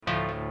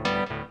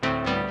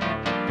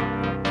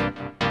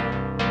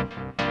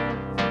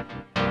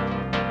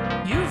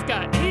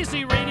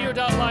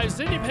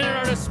Independent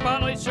Artist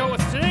Spotlight Show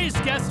with today's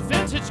guest,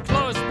 Vintage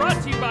Clothes,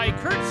 brought to you by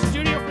Kurt's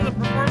Studio for the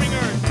Performing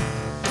Arts.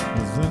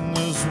 Within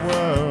this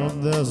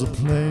world, there's a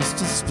place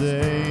to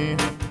stay.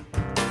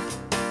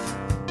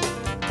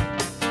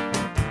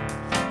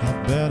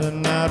 I better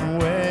not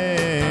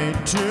wait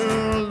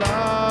too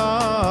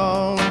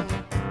long.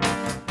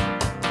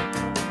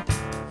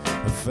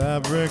 The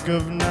fabric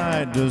of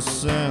night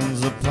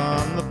descends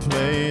upon the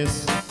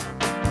place,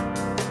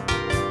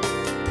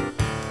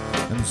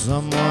 and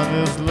someone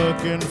is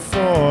looking for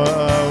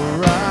a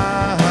ride.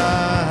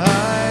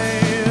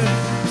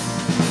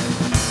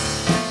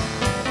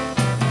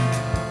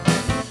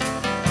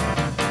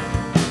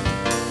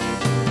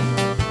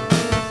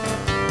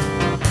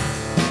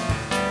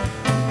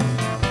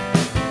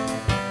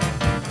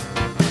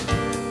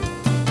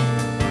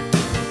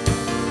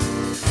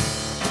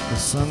 The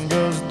sun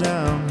goes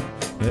down,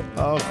 they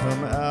all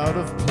come out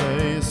of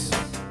place,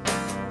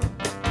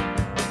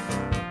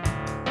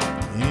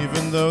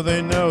 even though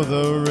they know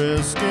the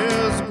risk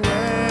is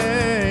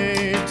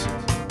great.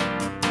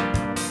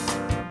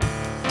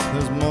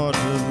 There's more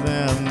to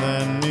them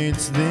than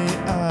meets the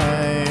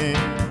eye.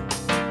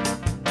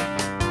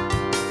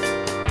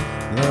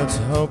 Let's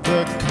hope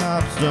the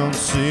cops don't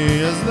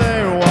see as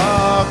they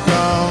walk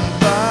on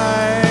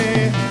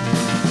by.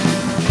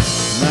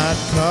 Not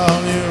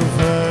call, you've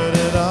heard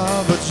it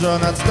all, but you're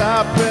not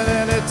stopping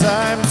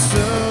anytime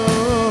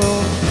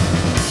soon.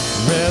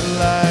 Red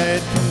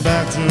light, come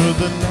back to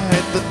the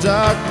night, the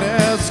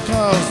darkness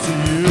calls to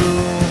you.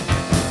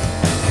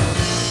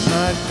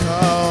 Night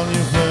call,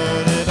 you've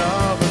heard it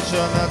all, but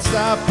you're not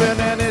stopping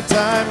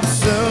anytime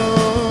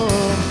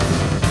soon.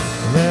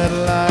 Red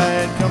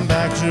light, come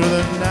back to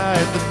the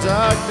night, the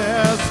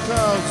darkness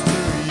calls to you.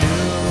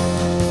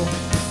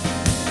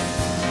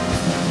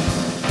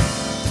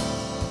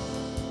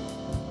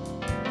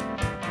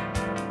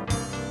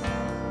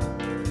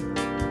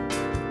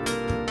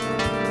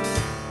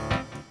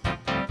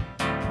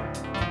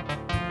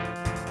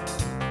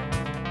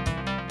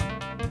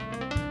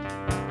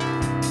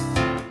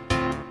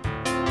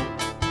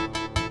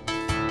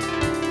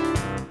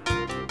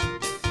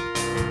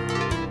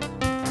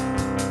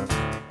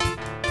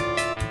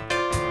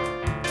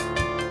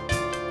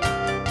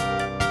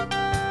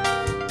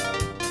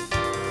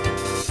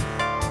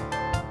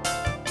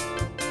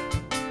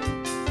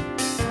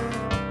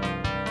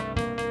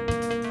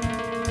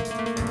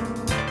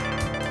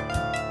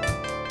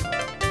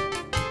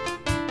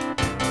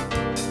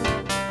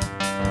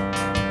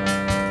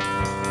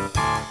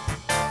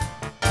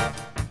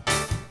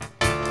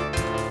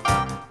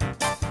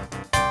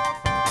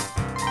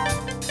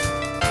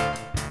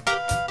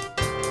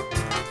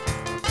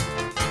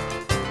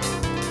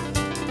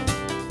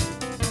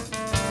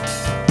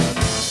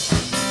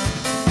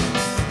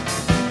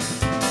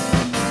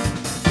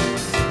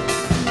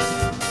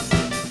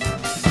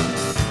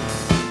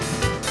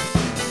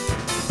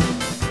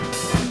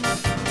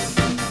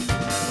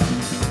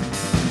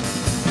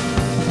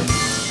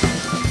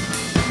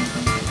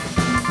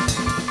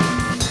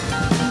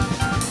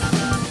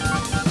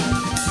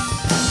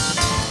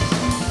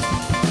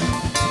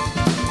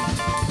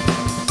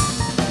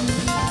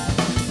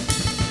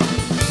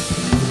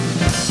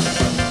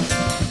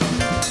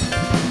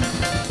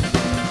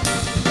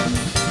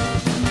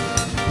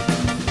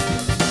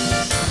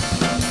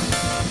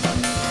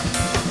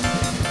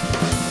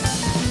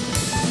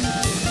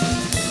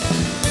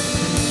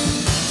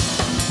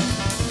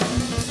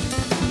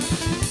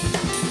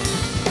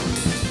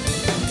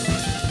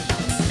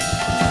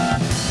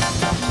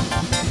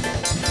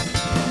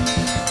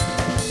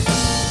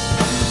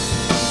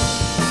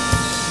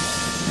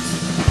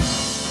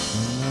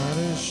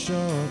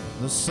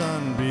 The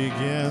sun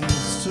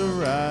begins to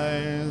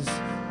rise.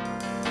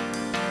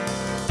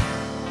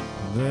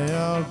 They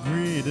all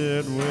greet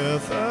it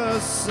with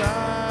a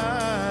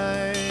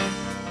sigh.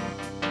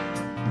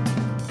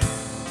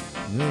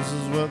 This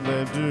is what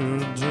they do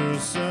to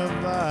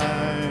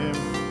survive,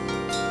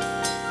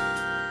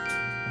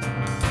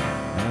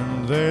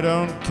 and they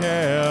don't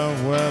care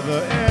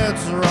whether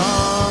it's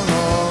wrong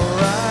or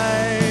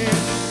right.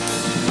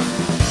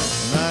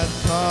 Night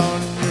call,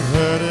 you've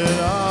heard it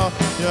all,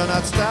 you're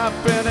not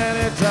stopping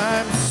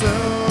anytime soon.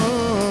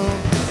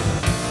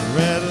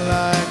 Red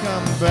light,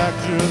 come back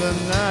to the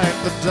night,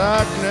 the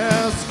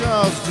darkness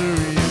calls to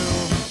you.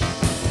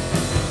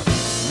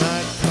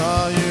 Night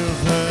call,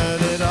 you've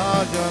heard it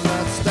all, you're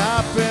not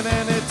stopping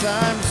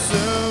anytime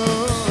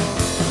soon.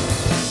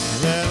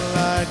 Red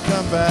light,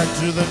 come back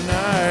to the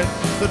night,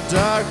 the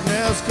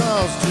darkness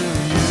calls to you.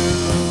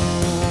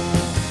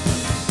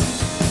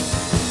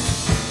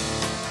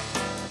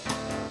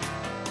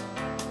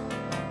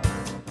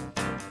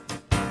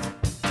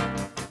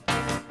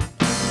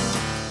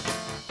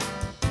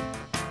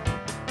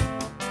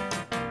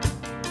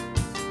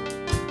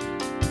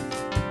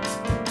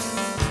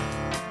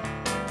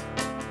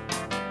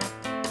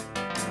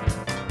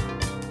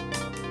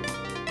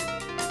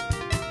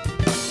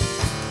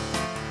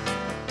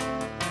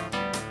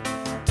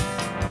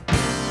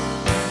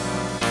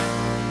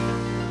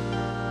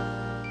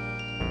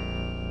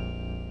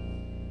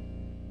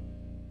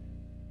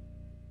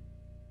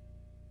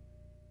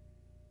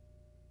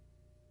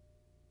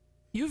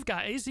 You've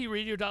got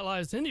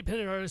azradio.live's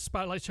independent artist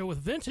spotlight show with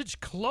Vintage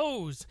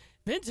Clothes.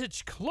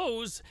 Vintage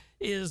Clothes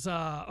is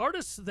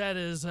artist that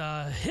is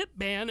a hip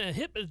band, a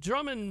hip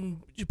drum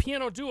and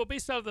piano duo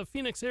based out of the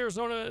Phoenix,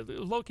 Arizona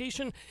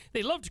location.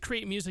 They love to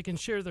create music and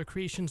share their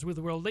creations with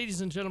the world.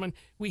 Ladies and gentlemen,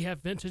 we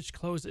have Vintage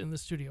Clothes in the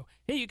studio.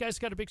 Hey, you guys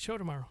got a big show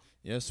tomorrow.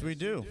 Yes, we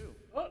do.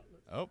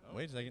 Oh,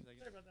 wait a second.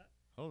 Sorry about that.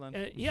 Hold on.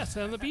 Yes,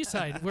 on the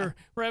B-side. We're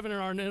having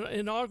our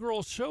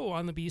inaugural show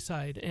on the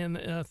B-side, and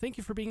thank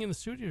you for being in the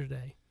studio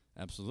today.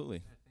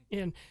 Absolutely.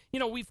 And,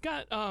 we've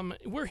got,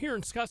 we're here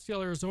in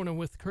Scottsdale, Arizona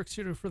with Kirk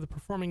Studio for the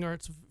Performing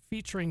Arts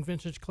featuring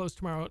Vintage Clothes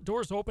tomorrow.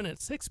 Doors open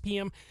at 6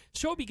 p.m.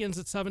 Show begins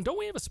at 7. Don't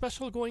we have a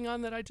special going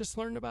on that I just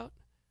learned about?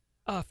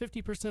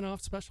 50%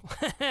 off special.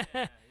 Yeah,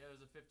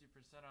 there's a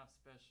 50% off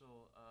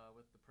special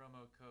with the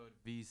promo code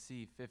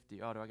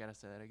VC50. Oh, do I got to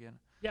say that again?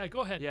 Yeah,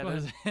 go ahead. Yeah, go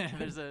ahead.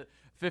 there's a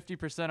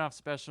 50% off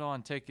special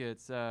on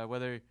tickets,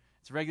 whether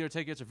it's regular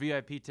tickets or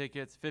VIP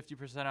tickets,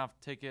 50% off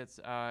tickets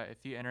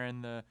if you enter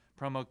in the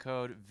promo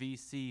code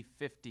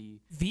VC50.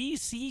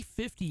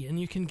 VC50,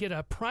 and you can get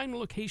a prime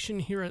location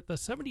here at the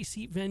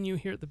 70-seat venue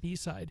here at the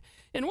B-side.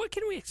 And what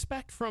can we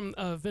expect from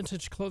a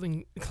Vintage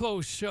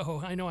Clothes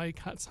show? I know I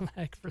got some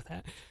heck for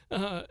that.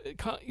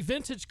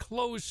 Vintage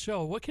Clothes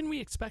show. What can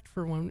we expect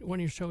for one of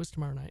your shows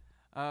tomorrow night?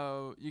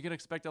 You can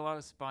expect a lot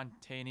of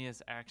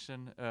spontaneous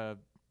action.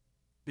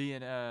 Being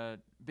that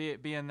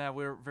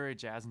we're very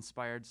jazz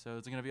inspired, so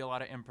it's going to be a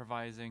lot of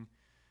improvising,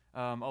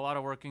 a lot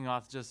of working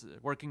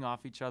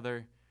off each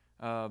other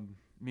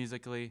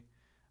musically.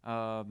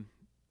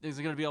 There's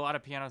going to be a lot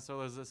of piano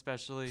solos,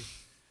 especially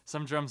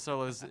some drum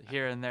solos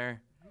here and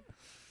there.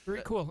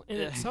 Very cool. And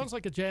it sounds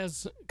like a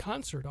jazz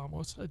concert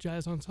almost, a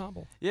jazz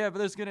ensemble. Yeah,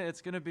 but it's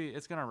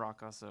gonna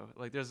rock also.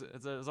 Like there's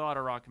a lot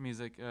of rock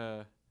music.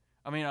 A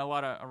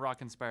lot of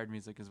rock inspired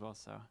music as well.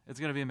 So it's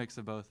gonna be a mix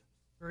of both.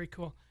 Very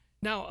cool.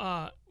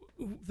 Now,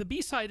 the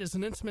B-side is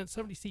an intimate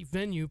 70-seat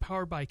venue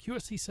powered by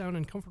QSC sound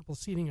and comfortable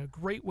seating, a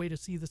great way to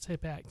see this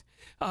hip act.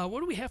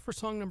 What do we have for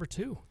song number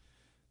 2?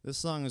 This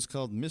song is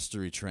called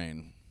Mystery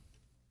Train.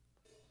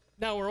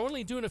 Now, we're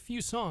only doing a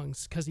few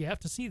songs because you have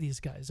to see these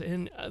guys,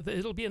 and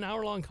it'll be an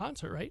hour-long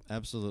concert, right?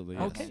 Absolutely,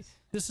 yes. Okay.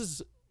 This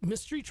is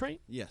Mystery Train?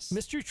 Yes.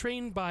 Mystery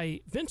Train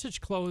by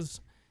Vintage Clothes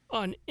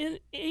on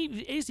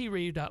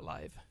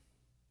azradio.live.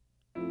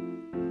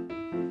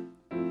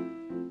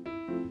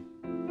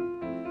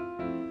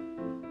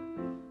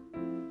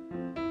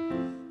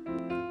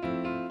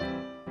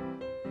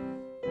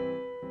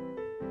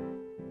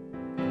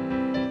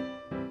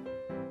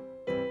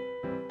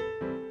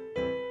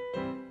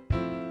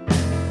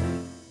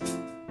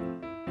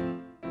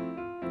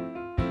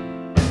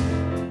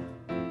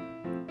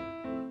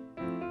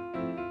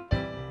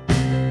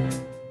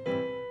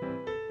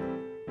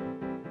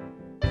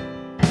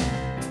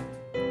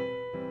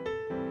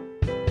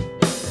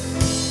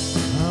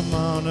 I'm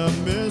on a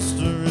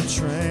mystery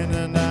train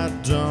and I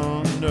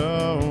don't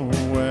know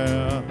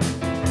where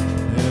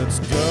it's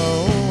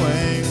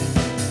going.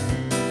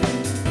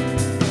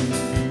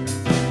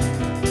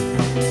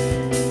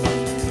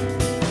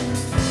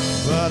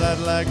 But I'd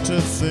like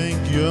to think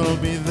you'll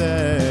be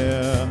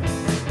there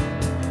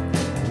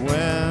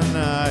when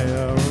I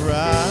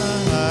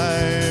arrive.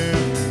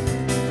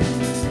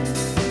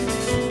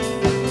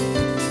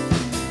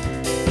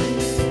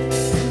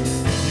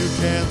 You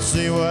can't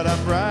see what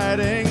I'm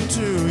writing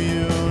to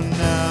you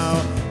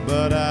now,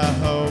 but I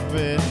hope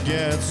it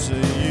gets to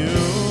you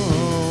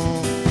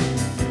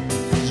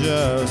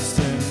just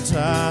in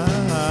time.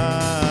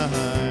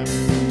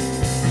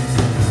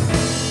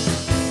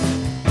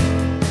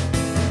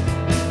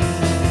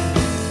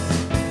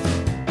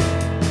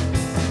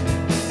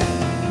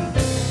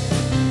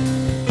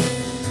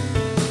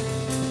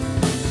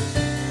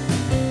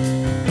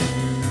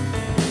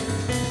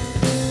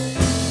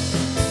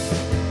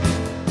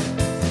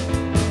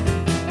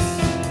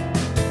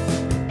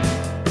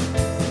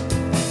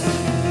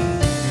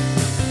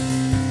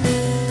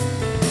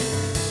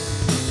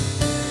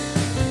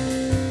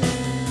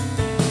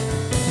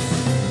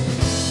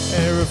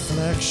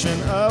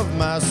 Reflection of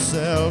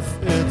myself,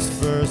 it's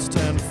first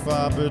and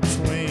far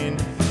between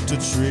to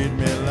treat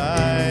me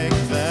like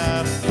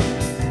that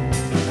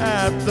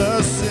at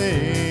the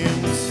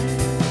seams.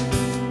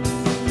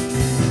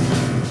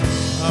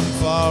 I'm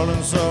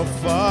falling so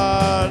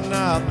far,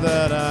 not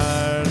that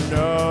I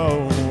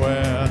know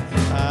where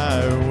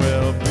I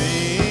will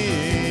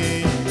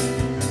be,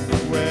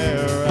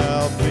 where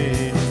I'll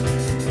be.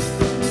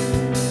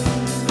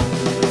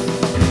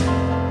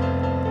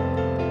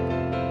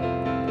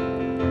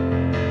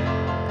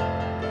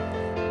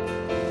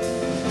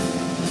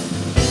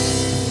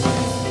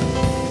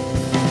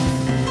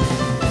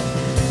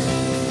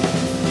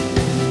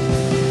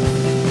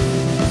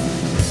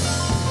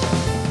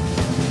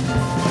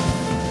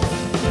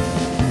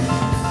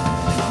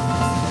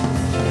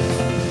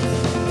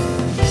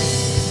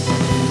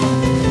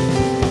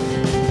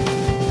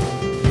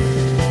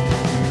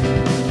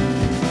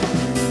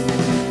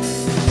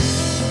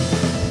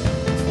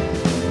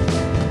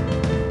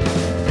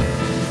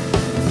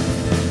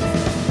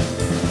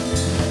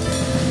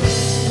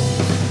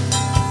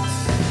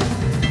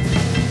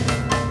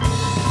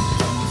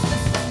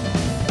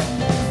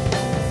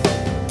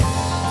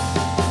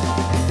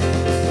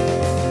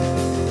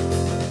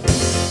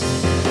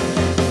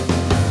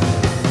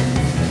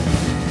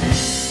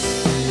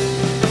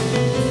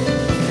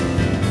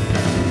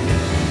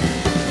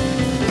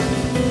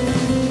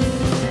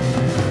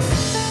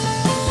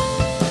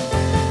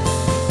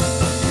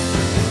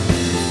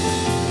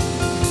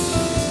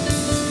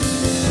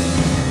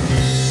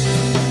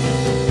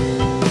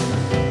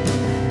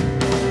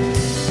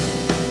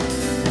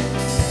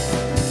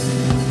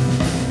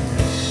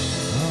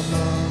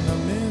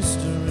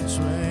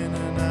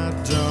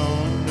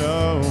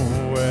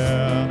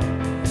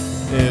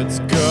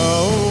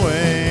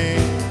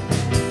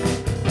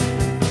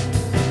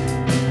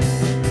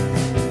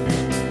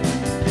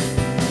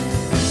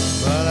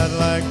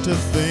 like to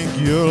think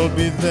you'll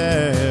be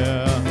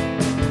there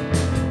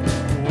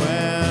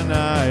when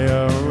I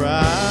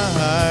arrive.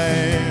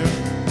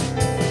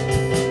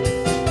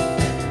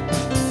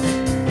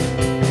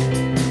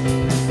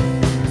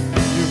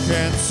 You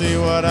can't see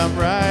what I'm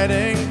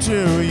writing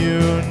to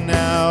you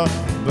now,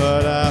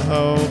 but I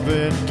hope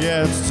it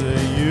gets to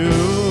you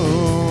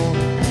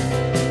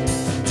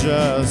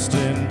just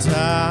in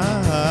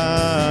time.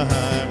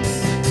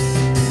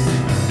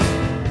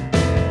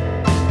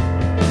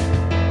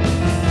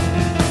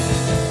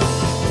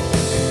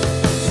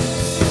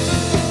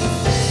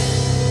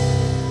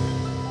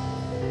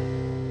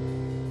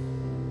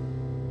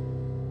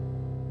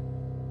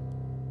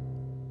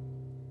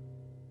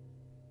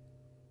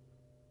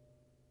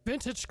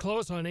 Vintage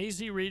Clothes on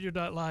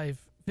azradio.live.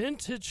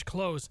 Vintage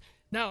Clothes.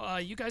 Now,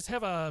 you guys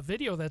have a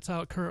video that's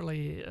out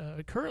currently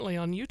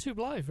on YouTube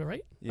Live,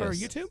 right? Yes. Or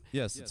YouTube?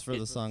 Yes, it's for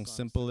the song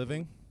Simple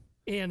Living.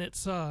 And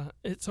it's a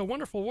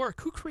wonderful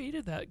work. Who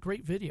created that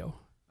great video?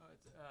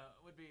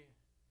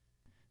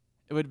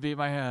 It would be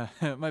my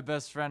my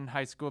best friend,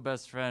 high school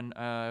best friend.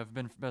 I've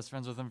been best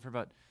friends with him for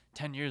about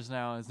 10 years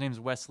now. His name's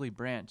Wesley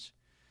Branch.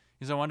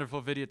 He's a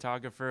wonderful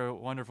videographer, a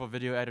wonderful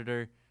video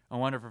editor, a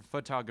wonderful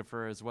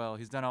photographer as well.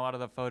 He's done a lot of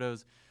the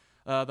photos.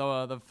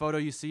 The photo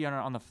you see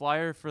on the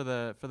flyer for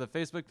the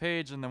Facebook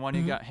page and the one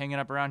you got hanging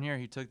up around here,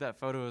 he took that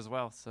photo as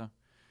well. So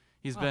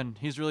he's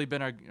really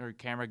been our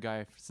camera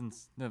guy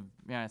since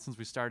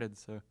we started.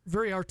 So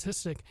very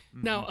artistic.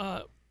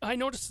 Now, I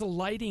noticed the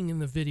lighting in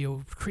the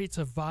video creates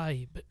a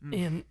vibe.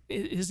 And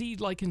is he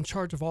like in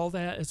charge of all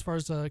that as far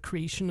as the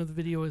creation of the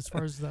video, as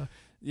far as the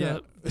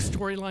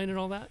storyline and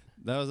all that?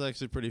 That was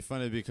actually pretty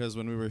funny because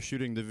when we were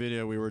shooting the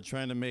video, we were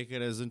trying to make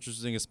it as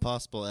interesting as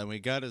possible, and we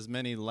got as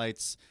many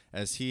lights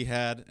as he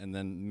had and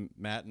then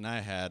Matt and I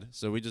had,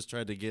 so we just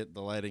tried to get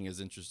the lighting as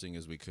interesting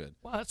as we could.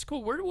 Wow, that's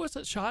cool. Where was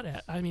it shot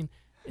at? I mean,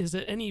 is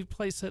it any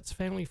place that's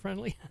family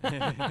friendly?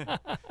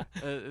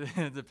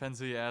 It depends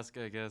who you ask,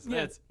 I guess.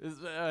 Yeah.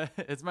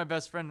 It's my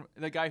best friend,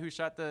 the guy who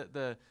shot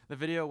the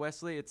video,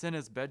 Wesley. It's in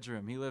his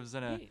bedroom. He lives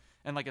in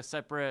a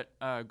separate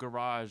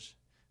garage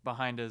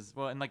behind in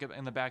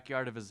the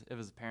backyard of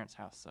his parents'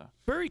 house. So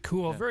very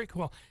cool, very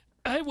cool.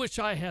 I wish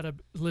I had a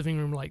living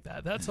room like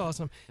that. That's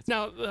awesome.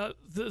 Now, the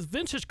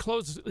Vintage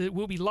Clothes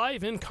will be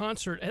live in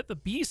concert at the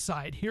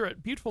B-Side here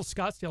at beautiful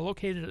Scottsdale,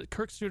 located at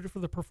Kirk Studio for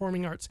the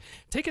Performing Arts.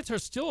 Tickets are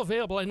still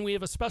available, and we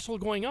have a special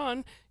going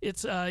on.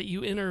 It's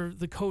you enter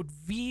the code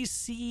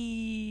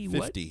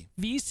VC50,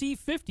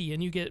 VC50,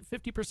 and you get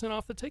 50%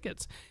 off the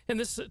tickets.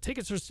 And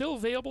tickets are still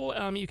available.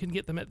 You can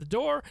get them at the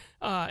door,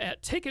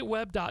 at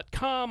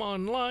ticketweb.com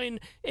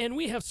online. And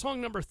we have song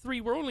number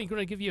 3. We're only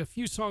going to give you a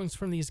few songs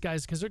from these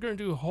guys because they're going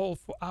to do a whole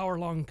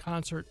hour-long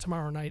concert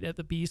tomorrow night at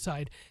the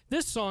B-Side.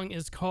 This song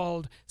is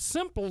called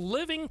Simple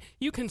Living.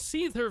 You can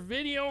see their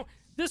video.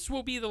 This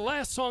will be the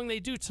last song they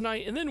do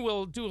tonight, and then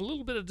we'll do a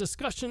little bit of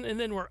discussion, and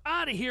then we're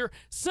out of here.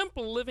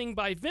 Simple Living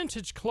by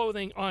Vintage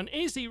Clothing on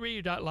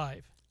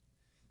azradio.live.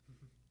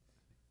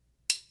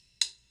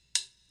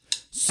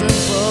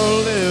 Simple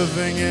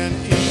living and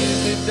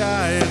easy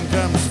dying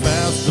comes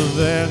faster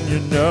than you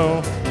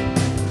know.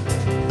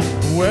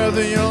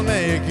 Whether you'll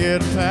make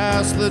it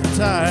past the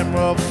time,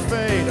 well,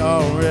 fate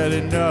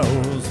already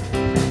knows.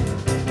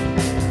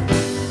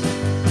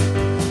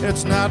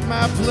 It's not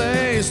my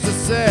place to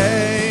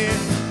say,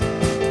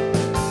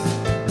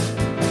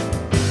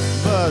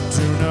 but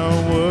to know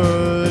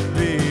would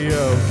be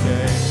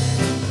okay.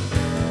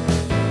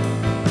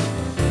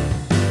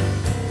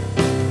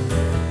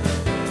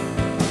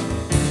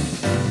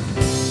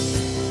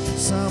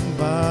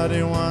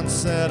 Somebody once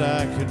said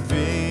I could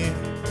be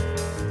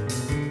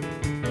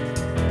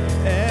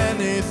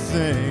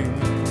anything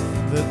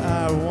that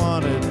I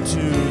wanted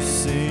to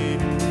see.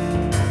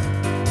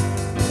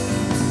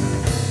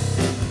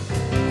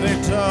 They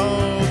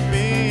told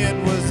me it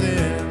was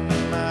in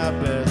my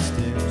best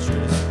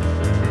interest,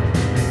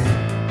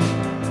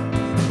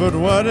 but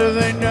what do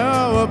they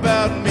know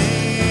about me?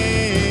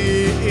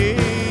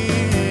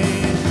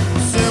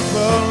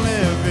 Simple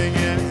living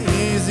and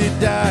easy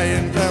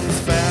dying comes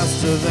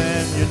faster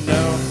than you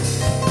know.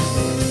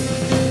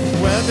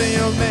 Whether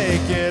you'll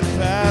make it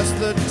past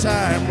the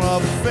time,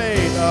 well,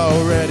 fate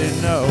already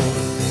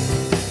knows.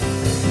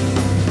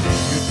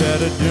 You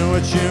better do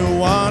what you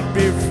want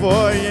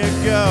before you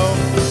go,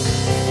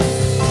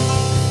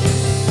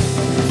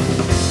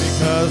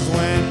 because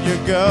when you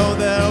go,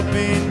 there'll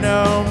be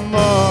no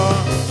more.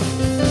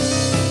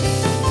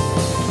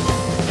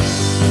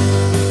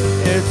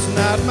 It's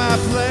not my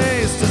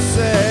place to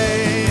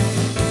say,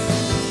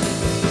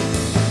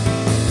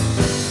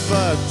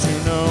 but to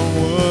know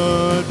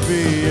would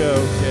be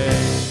okay.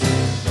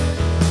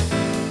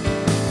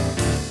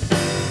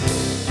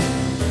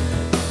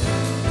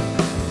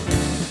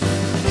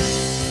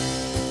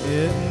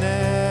 It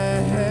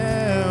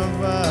never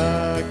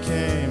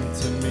came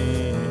to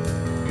me,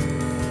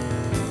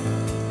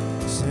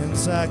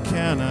 since I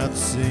cannot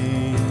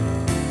see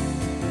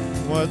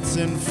what's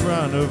in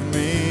front of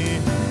me.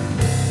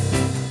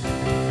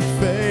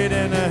 Fate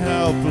in a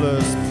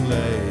helpless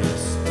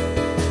place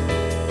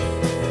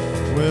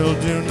will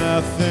do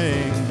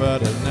nothing but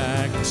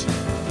enact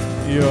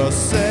your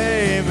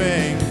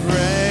saving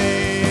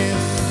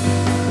grace.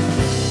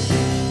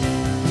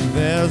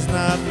 There's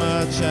not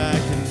much I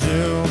can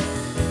do,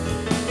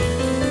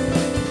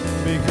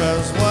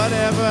 because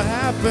whatever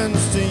happens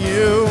to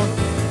you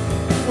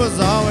was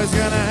always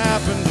gonna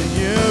happen to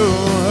you.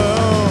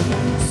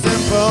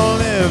 Simple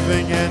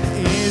living and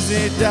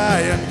easy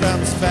dying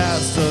comes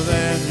faster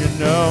than you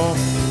know.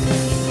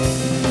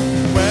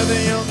 Whether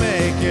you'll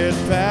make it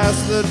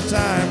past the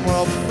time,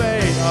 well,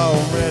 fate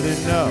already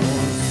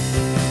knows.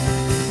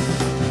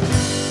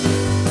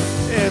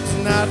 It's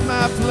not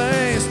my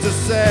place to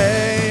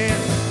say,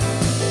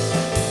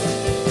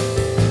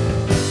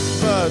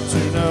 but to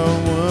know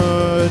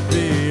would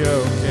be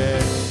okay.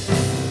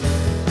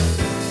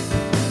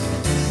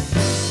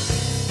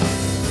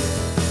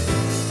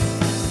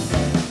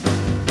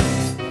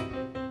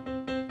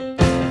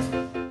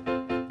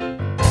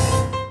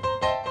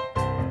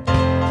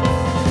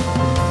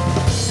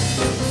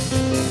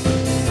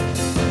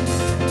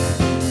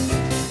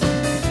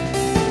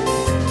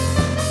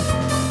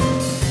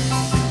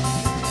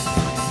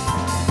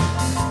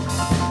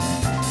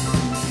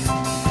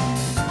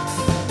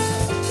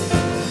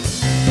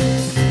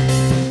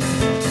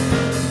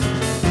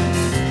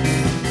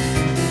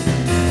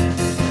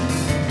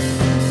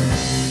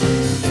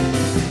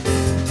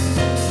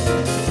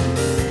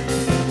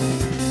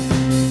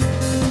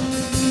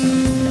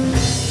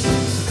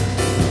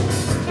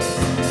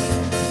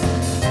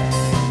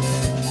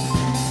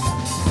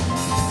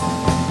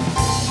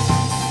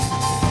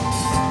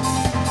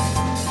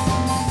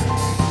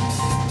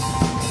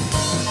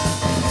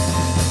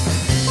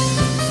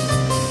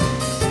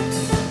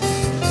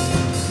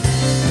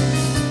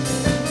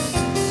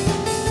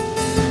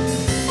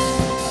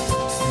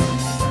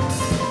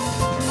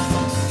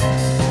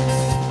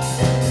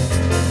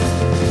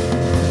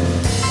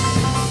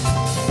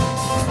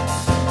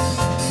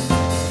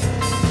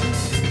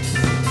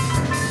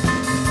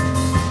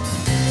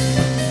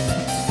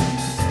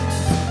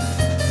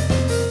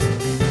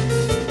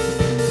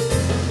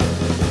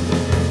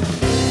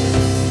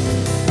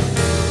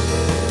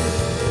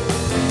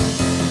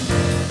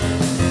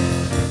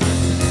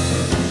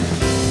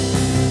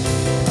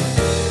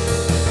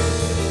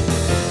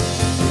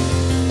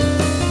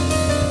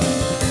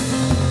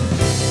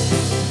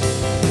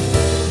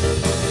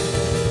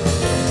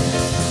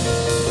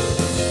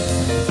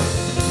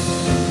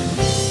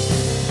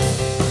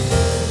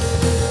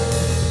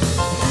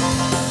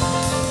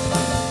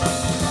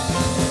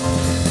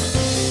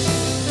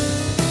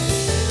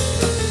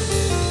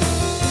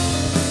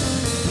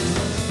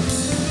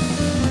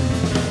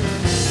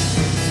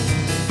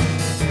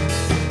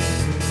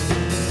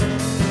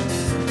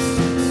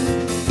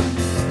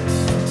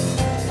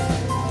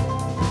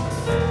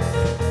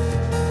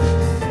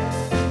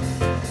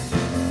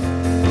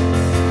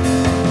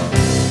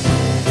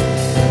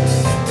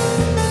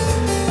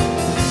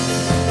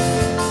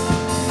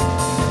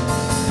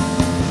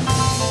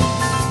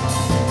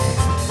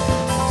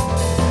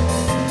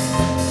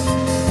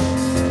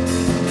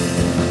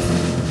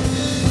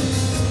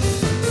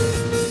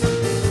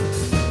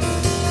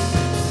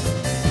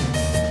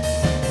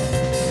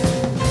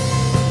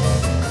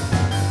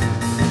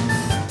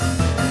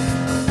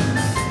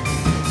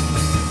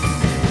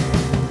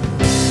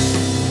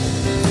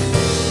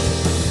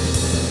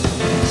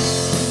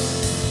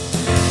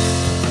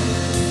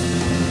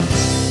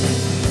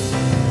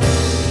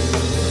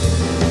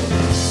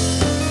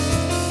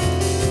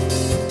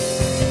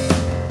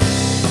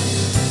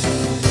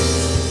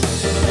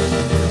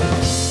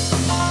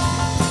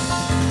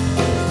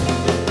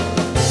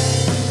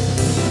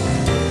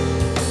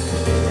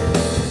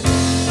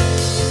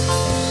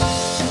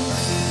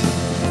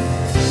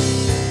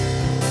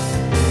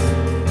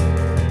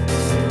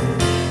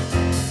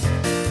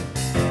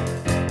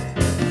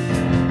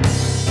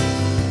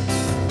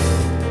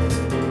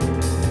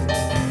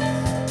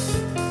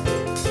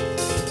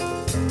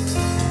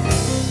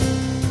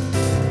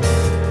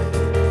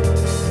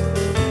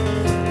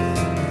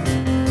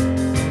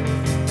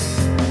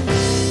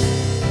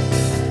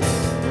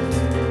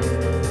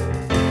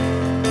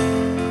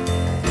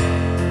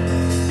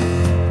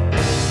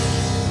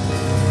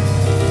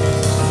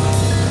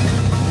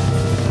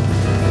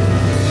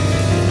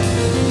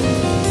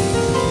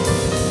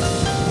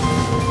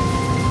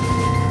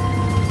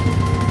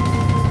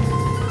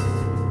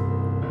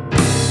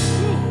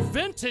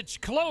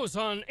 Vintage Clothes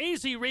on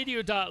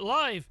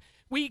azradio.live.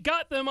 We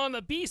got them on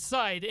the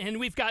B-side, and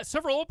we've got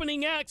several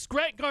opening acts.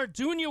 Grant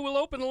Gardunia will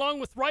open along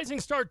with rising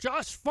star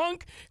Josh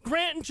Funk.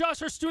 Grant and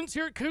Josh are students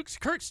here at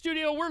Kirk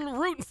Studio. We're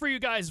rooting for you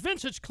guys.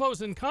 Vintage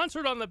Clothes in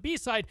concert on the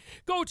B-side.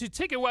 Go to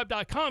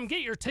ticketweb.com.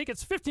 Get your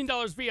tickets.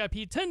 $15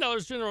 VIP,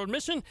 $10 general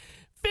admission.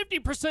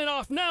 50%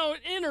 off now.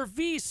 Enter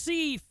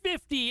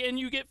VC50 and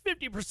you get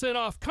 50%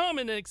 off. Come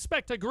and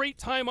expect a great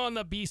time on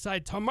the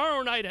B-side.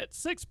 Tomorrow night at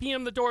 6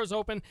 p.m. the doors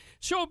open.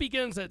 Show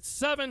begins at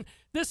 7.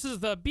 This is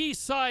the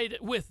B-side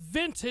with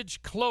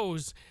Vintage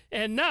Clothes.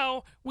 And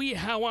now we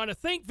want to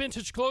thank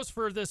Vintage Clothes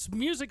for this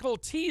musical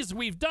tease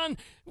we've done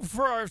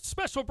for our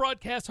special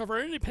broadcast of our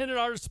Independent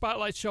Artist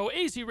Spotlight Show.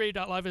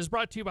 AZRadio.live is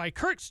brought to you by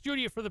Kirk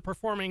Studio for the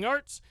Performing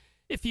Arts.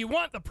 If you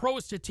want the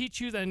pros to teach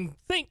you, then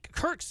think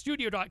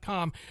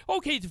kirkstudio.com.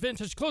 Okay,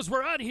 Vintage Clothes,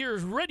 we're out of here.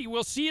 Ready.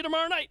 We'll see you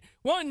tomorrow night.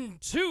 1,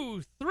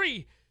 2,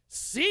 3.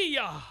 See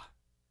ya.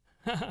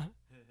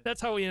 That's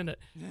how we end it.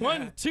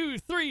 1, 2,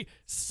 3.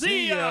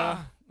 See ya.